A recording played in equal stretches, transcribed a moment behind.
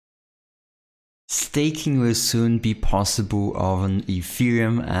Staking will soon be possible on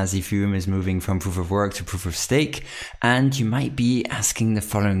Ethereum as Ethereum is moving from proof of work to proof of stake. And you might be asking the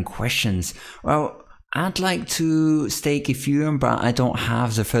following questions. Well, I'd like to stake Ethereum, but I don't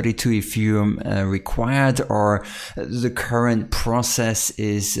have the 32 Ethereum required, or the current process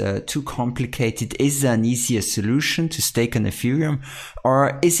is too complicated. Is there an easier solution to stake on Ethereum?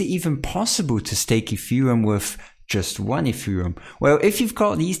 Or is it even possible to stake Ethereum with just one Ethereum? Well, if you've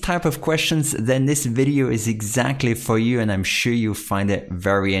got these type of questions, then this video is exactly for you, and I'm sure you'll find it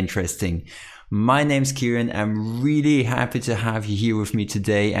very interesting. My name's Kieran. I'm really happy to have you here with me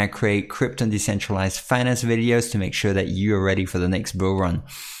today. I create crypto and decentralized finance videos to make sure that you're ready for the next bull run.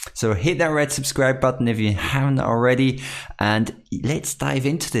 So hit that red subscribe button if you haven't already, and let's dive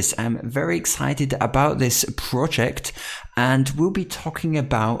into this. I'm very excited about this project, and we'll be talking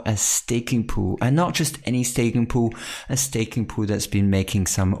about a staking pool, and not just any staking pool, a staking pool that's been making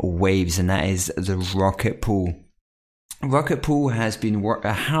some waves, and that is the Rocket Pool. Rocket Pool has been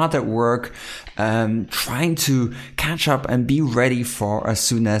hard at work trying to catch up and be ready for as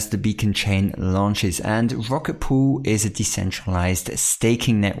soon as the Beacon chain launches. And Rocket Pool is a decentralized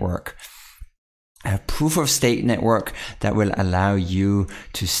staking network, a proof of stake network that will allow you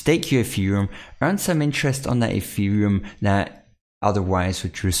to stake your Ethereum, earn some interest on that Ethereum that otherwise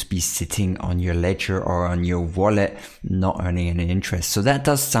would just be sitting on your ledger or on your wallet, not earning any interest. So that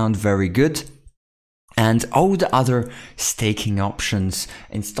does sound very good. And all the other staking options,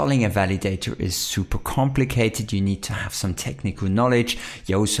 installing a validator is super complicated. You need to have some technical knowledge.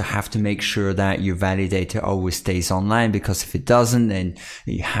 You also have to make sure that your validator always stays online, because if it doesn't, then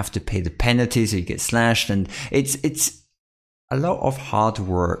you have to pay the penalties or you get slashed. And it's a lot of hard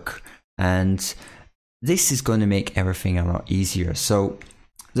work, and this is going to make everything a lot easier. So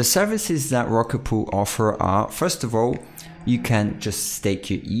the services that Rocket Pool offer are, first of all, you can just stake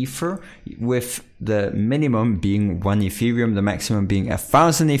your Ether, with the minimum being 1 Ethereum, the maximum being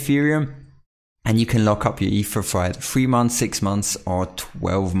 1,000 Ethereum. And you can lock up your Ether for either 3 months, 6 months, or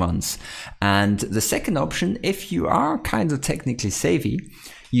 12 months. And the second option, if you are kind of technically savvy,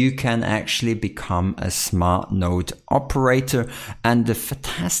 you can actually become a smart node operator. And the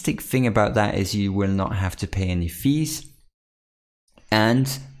fantastic thing about that is you will not have to pay any fees.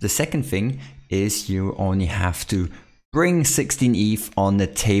 And the second thing is you only have to bring 16 ETH on the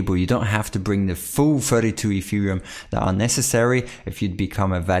table. You don't have to bring the full 32 Ethereum that are necessary if you'd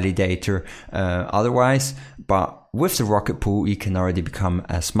become a validator otherwise. But with the Rocket Pool, you can already become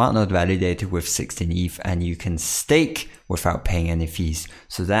a smart node validator with 16 ETH, and you can stake without paying any fees.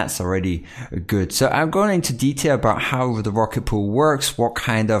 So that's already good. So I'm going into detail about how the Rocket Pool works, what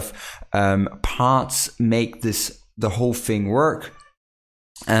kind of parts make the whole thing work.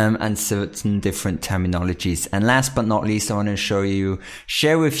 And certain different terminologies. And last but not least, I want to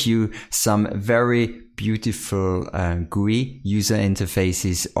share with you some very beautiful GUI user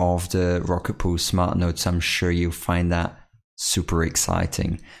interfaces of the Rocket Pool smart nodes. I'm sure you'll find that super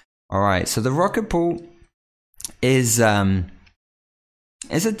exciting. All right, so the Rocket Pool is a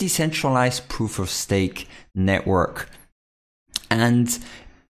decentralized proof of stake network, and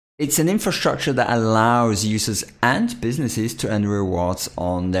it's an infrastructure that allows users and businesses to earn rewards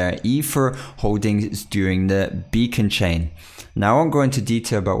on their Ether holdings during the Beacon chain. Now, I won't go into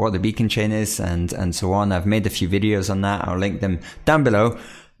detail about what the Beacon chain is and so on. I've made a few videos on that. I'll link them down below,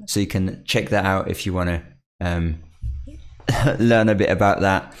 so you can check that out if you want to learn a bit about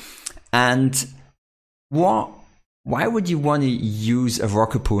that. And why would you want to use a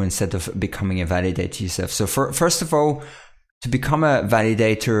Rocket Pool instead of becoming a validator yourself? So first of all, to become a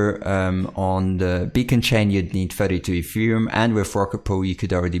validator on the Beacon chain, you'd need 32 Ethereum, and with Rocket Pool, you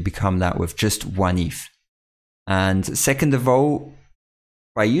could already become that with just 1 ETH. And second of all,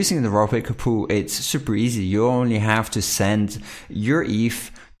 by using the Rocket Pool, it's super easy. You only have to send your ETH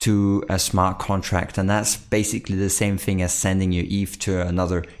to a smart contract, and that's basically the same thing as sending your ETH to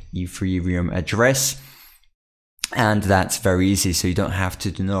another Ethereum address. And that's very easy, so you don't have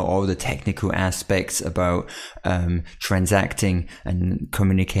to know all the technical aspects about transacting and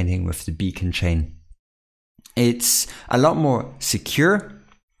communicating with the Beacon chain. It's a lot more secure,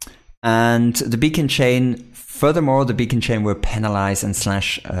 and the Beacon chain, furthermore, the Beacon chain will penalize and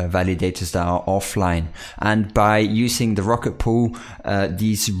slash validators that are offline. And by using the Rocket Pool,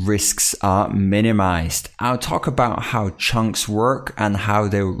 these risks are minimized. I'll talk about how chunks work and how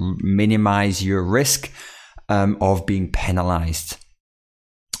they minimize your risk of being penalized.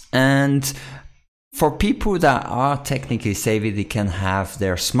 And for people that are technically savvy, they can have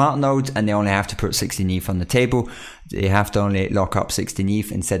their smart node and they only have to put 16 ETH on the table. They have to only lock up 16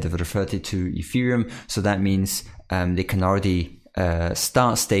 ETH instead of the 32 Ethereum. So that means they can already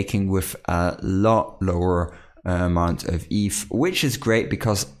start staking with a lot lower amount of ETH, which is great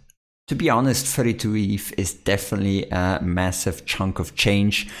because, to be honest, 32 ETH is definitely a massive chunk of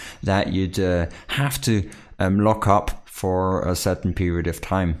change that you'd have to lock up for a certain period of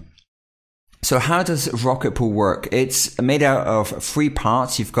time. So how does Rocket Pool work? It's made out of 3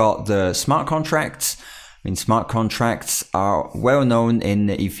 parts. You've got the smart contracts. Smart contracts are well known in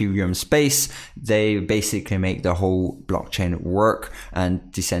the Ethereum space. They basically make the whole blockchain work,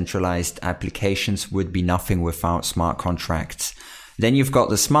 and decentralized applications would be nothing without smart contracts. Then you've got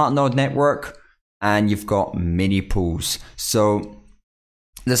the smart node network, and you've got mini pools. So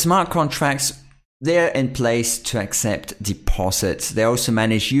the smart contracts, they're in place to accept deposits. They also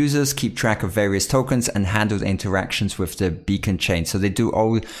manage users, keep track of various tokens, and handle the interactions with the beacon chain. So they do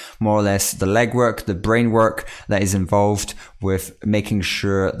all more or less the legwork, the brain work that is involved with making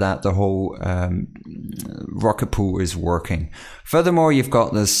sure that the whole Rocket Pool is working. Furthermore, you've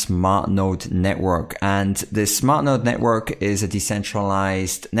got the smart node network, and the smart node network is a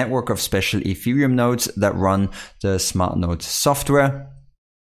decentralized network of special Ethereum nodes that run the smart node software.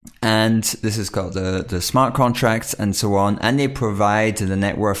 And this has got the smart contracts and so on, and they provide the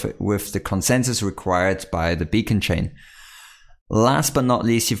network with the consensus required by the beacon chain. Last but not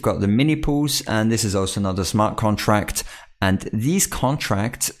least, you've got the mini pools, and this is also another smart contract. And these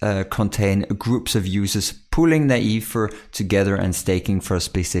contracts contain groups of users pooling their Ether together and staking for a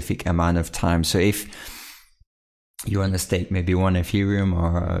specific amount of time. So if you want to stake maybe 1 Ethereum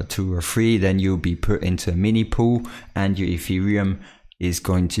or 2 or 3, then you'll be put into a mini pool, and your Ethereum is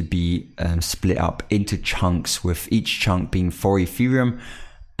going to be split up into chunks, with each chunk being 4 Ethereum.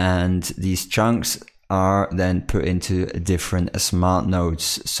 And these chunks are then put into different smart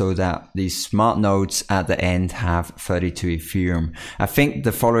nodes, so that these smart nodes at the end have 32 Ethereum. I think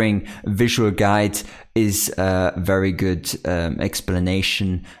the following visual guide is a very good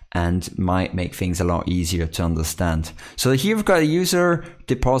explanation and might make things a lot easier to understand. So here we've got a user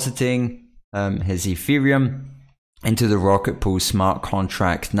depositing his Ethereum into the Rocket Pool smart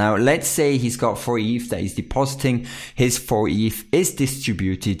contract. Now, let's say he's got 4 ETH that he's depositing. His 4 ETH is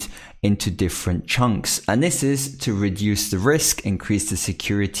distributed into different chunks. And this is to reduce the risk, increase the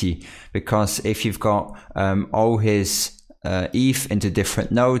security. Because if you've got all his ETH into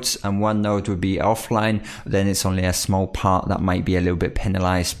different nodes, and one node would be offline, then it's only a small part that might be a little bit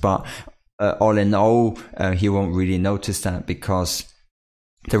penalized. But all in all, he won't really notice that because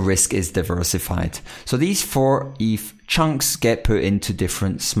the risk is diversified. So these 4 ETH chunks get put into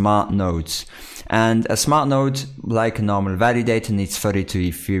different smart nodes. And a smart node, like a normal validator, needs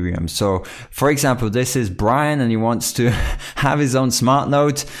 32 Ethereum. So, for example, this is Brian, and he wants to have his own smart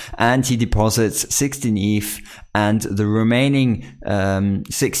node, and he deposits 16 ETH, and the remaining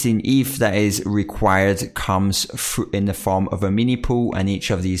 16 ETH that is required comes in the form of a mini pool, and each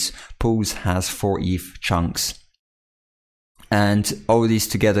of these pools has 4 ETH chunks. And all these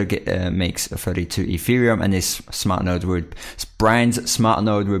together makes 32 Ethereum, and this smart node Brian's smart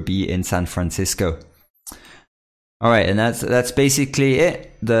node would be in San Francisco. All right, and that's basically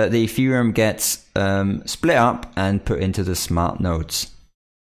it. The Ethereum gets split up and put into the smart nodes.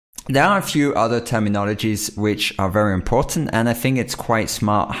 There are a few other terminologies which are very important, and I think it's quite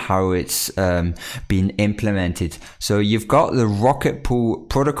smart how it's been implemented. So you've got the Rocket Pool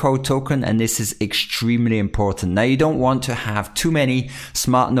protocol token, and this is extremely important. Now, you don't want to have too many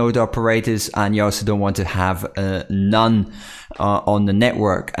smart node operators, and you also don't want to have none on the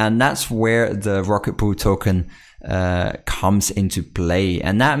network. And that's where the Rocket Pool token comes into play.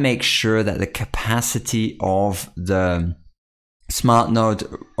 And that makes sure that the capacity of the smart node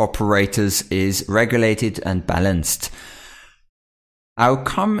operators is regulated and balanced.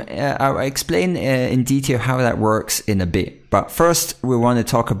 I'll explain in detail how that works in a bit. But first, we want to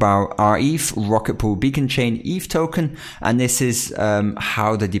talk about RETH, Rocket Pool Beacon Chain ETH token. And this is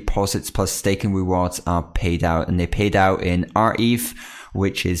how the deposits plus staking rewards are paid out. And they're paid out in RETH,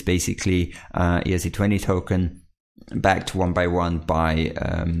 which is basically ERC20 token backed 1 by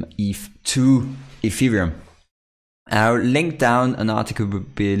ETH2 Ethereum. I'll link down an article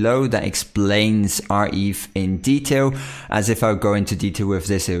below that explains RETH in detail. As if I go into detail with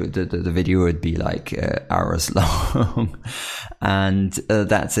this, the video would be like hours long. And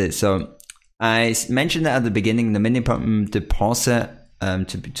that's it. So I mentioned that at the beginning, the minimum deposit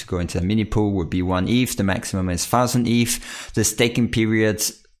to go into a mini pool would be 1 ETH. The maximum is 1,000 ETH. The staking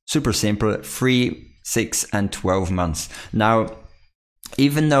periods, super simple, 3, 6, and 12 months. Now,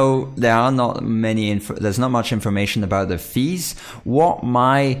 even though there are not there's not much information about the fees, what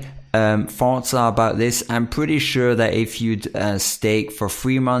my thoughts are about this. I'm pretty sure that if you'd stake for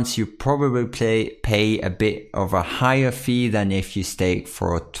 3 months, you probably pay a bit of a higher fee than if you stake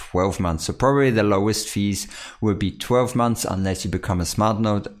for 12 months. So probably the lowest fees would be 12 months unless you become a smart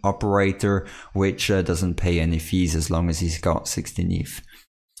node operator, which doesn't pay any fees as long as he's got 16 ETH.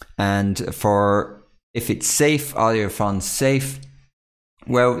 And for if it's safe, are your funds safe?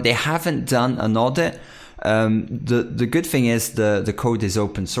 Well, they haven't done an audit. The good thing is the code is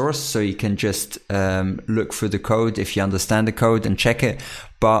open source, so you can just look through the code if you understand the code and check it.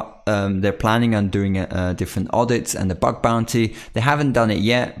 But they're planning on doing different audits and the bug bounty. They haven't done it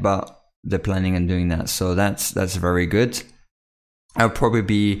yet, but they're planning on doing that. So that's very good. I'll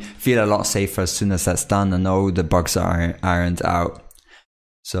probably feel a lot safer as soon as that's done and know the bugs are ironed out.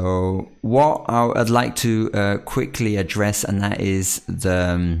 So what I'd like to quickly address, and that is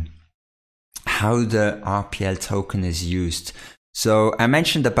the how the RPL token is used. So I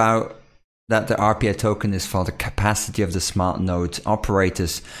mentioned about that the RPL token is for the capacity of the smart node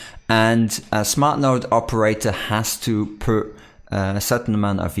operators, and a smart node operator has to put a certain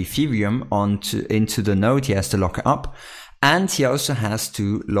amount of Ethereum into the node. He has to lock it up, and he also has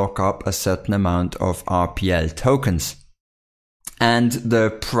to lock up a certain amount of RPL tokens. And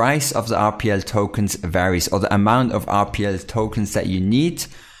the price of the RPL tokens varies, or the amount of RPL tokens that you need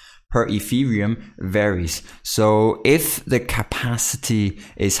per Ethereum varies. So if the capacity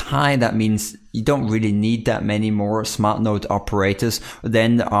is high, that means you don't really need that many more smart node operators.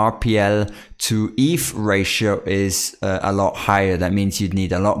 Then the RPL to ETH ratio is a lot higher. That means you'd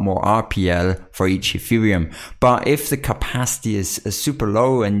need a lot more RPL for each Ethereum. But if the capacity is super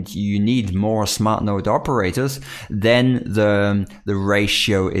low and you need more smart node operators, then the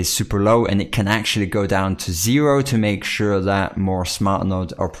ratio is super low, and it can actually go down to 0 to make sure that more smart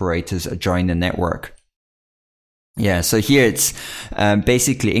node operators join the network. Yeah, so here it's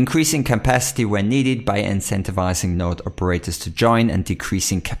basically increasing capacity when needed by incentivizing node operators to join, and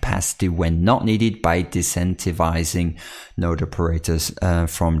decreasing capacity when not needed by disincentivizing node operators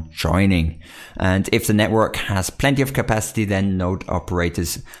from joining. And if the network has plenty of capacity, then node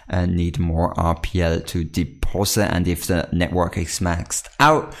operators need more RPL to deposit. And if the network is maxed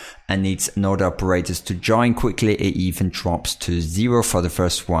out and needs node operators to join quickly, it even drops to 0 for the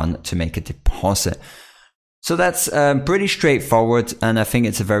first one to make a deposit. So that's pretty straightforward, and I think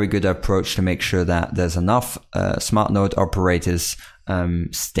it's a very good approach to make sure that there's enough smart node operators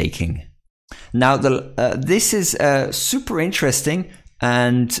staking. Now, this is super interesting,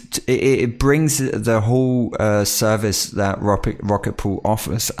 and it brings the whole service that Rocket Pool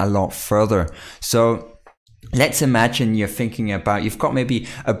offers a lot further. So let's imagine you're thinking about, you've got maybe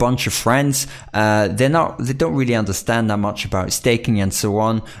a bunch of friends, they don't really understand that much about staking and so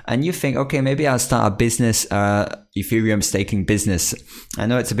on. And you think, okay, maybe I'll start a business, Ethereum staking business. I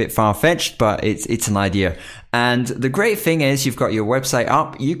know it's a bit far-fetched, but it's an idea. And the great thing is you've got your website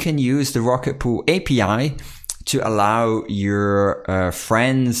up. You can use the Rocket Pool API to allow your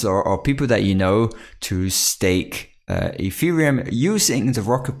friends or people that you know to stake Ethereum using the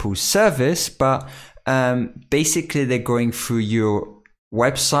Rocket Pool service, but basically they're going through your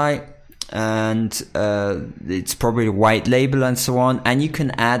website, and it's probably a white label and so on, and you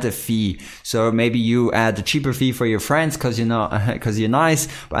can add a fee. So maybe you add a cheaper fee for your friends because you're nice,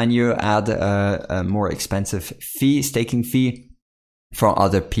 and you add a more expensive fee, staking fee for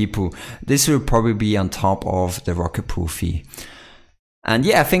other people. This will probably be on top of the Rocket Pool fee. And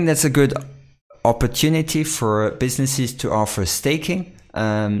yeah, I think that's a good opportunity for businesses to offer staking.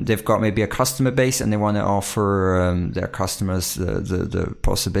 They've got maybe a customer base and they want to offer their customers the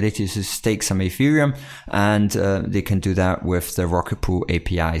possibility to stake some Ethereum, and they can do that with the Rocket Pool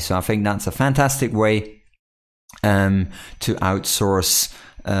API. So I think that's a fantastic way to outsource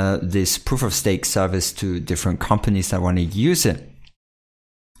this proof of stake service to different companies that want to use it.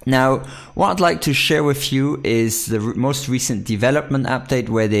 Now, what I'd like to share with you is the most recent development update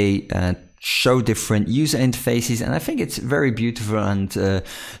where they show different user interfaces, and I think it's very beautiful and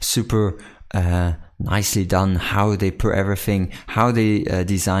super nicely done how they put everything, how they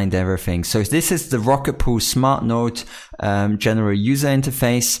designed everything. So this is the Rocket Pool Smart Node general user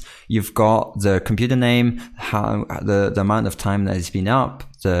interface. You've got the computer name, how the amount of time that it's been up,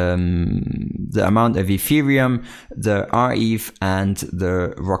 the amount of Ethereum, the RETH, and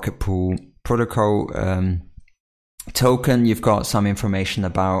the Rocket Pool protocol token. You've got some information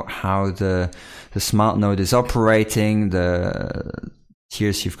about how the smart node is operating.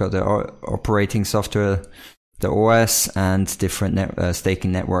 Here's you've got the operating software, the OS, and different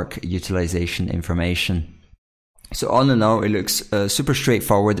staking network utilization information. So all in all, it looks super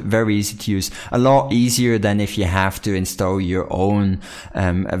straightforward, very easy to use, a lot easier than if you have to install your own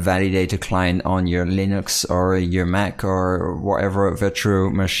validator client on your Linux or your Mac or whatever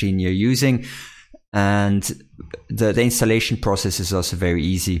virtual machine you're using. And the installation process is also very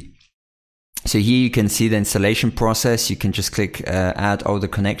easy. So here you can see the installation process. You can just click add all the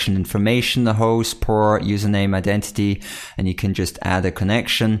connection information, the host, port, username, identity, and you can just add a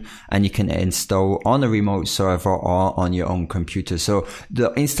connection, and you can install on a remote server or on your own computer. So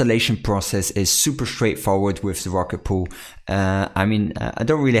the installation process is super straightforward with the Rocket Pool. I mean, I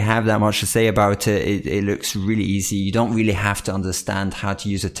don't really have that much to say about it. It looks really easy. You don't really have to understand how to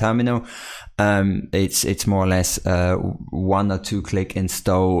use a terminal. It's more or less 1 or 2 click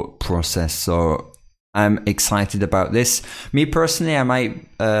install process. So I'm excited about this. Me personally,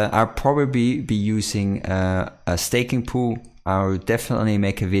 I'll probably be using a staking pool. I'll definitely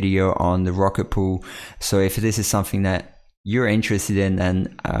make a video on the Rocket Pool. So if this is something that you're interested in,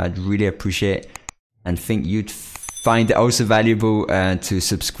 then I'd really appreciate and think you'd find it also valuable to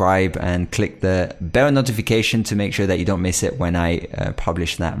subscribe and click the bell notification to make sure that you don't miss it when I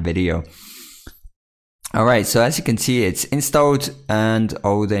publish that video. All right, so as you can see, it's installed and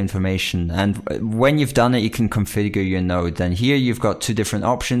all the information. And when you've done it, you can configure your node. And here you've got 2 different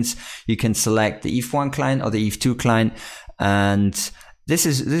options. You can select the ETH1 client or the ETH2 client. And this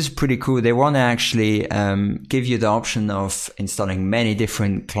is pretty cool. They want to actually give you the option of installing many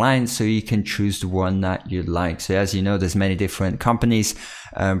different clients, so you can choose the one that you like. So as you know, there's many different companies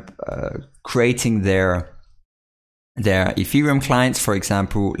creating their Ethereum clients, for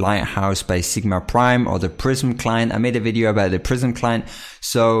example, Lighthouse by Sigma Prime or the Prism client. I made a video about the Prism client.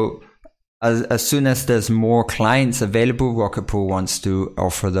 So as soon as there's more clients available, Rocket Pool wants to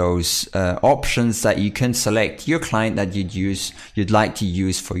offer those options that you can select your client that you'd like to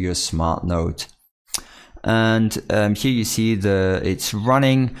use for your smart node. And here you see it's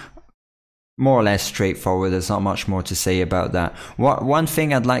running. More or less straightforward. There's not much more to say about that. One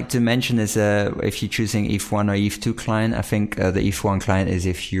thing I'd like to mention is if you're choosing ETH1 or ETH2 client, I think the ETH1 client is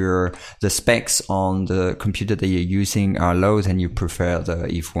if the specs on the computer that you're using are low, then you prefer the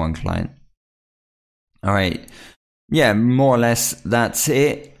ETH1 client. All right. Yeah, more or less that's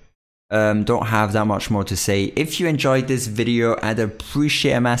it. Don't have that much more to say. If you enjoyed this video, I'd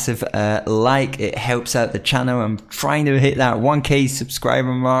appreciate a massive like. It helps out the channel. I'm trying to hit that 1K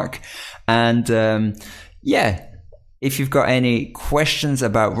subscriber mark. And yeah, if you've got any questions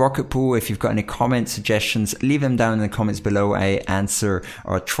about Rocket Pool, if you've got any comments, suggestions, leave them down in the comments below. I answer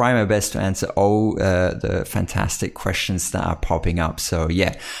or try my best to answer all the fantastic questions that are popping up. So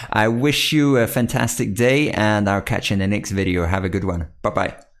yeah, I wish you a fantastic day, and I'll catch you in the next video. Have a good one.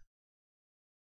 Bye-bye.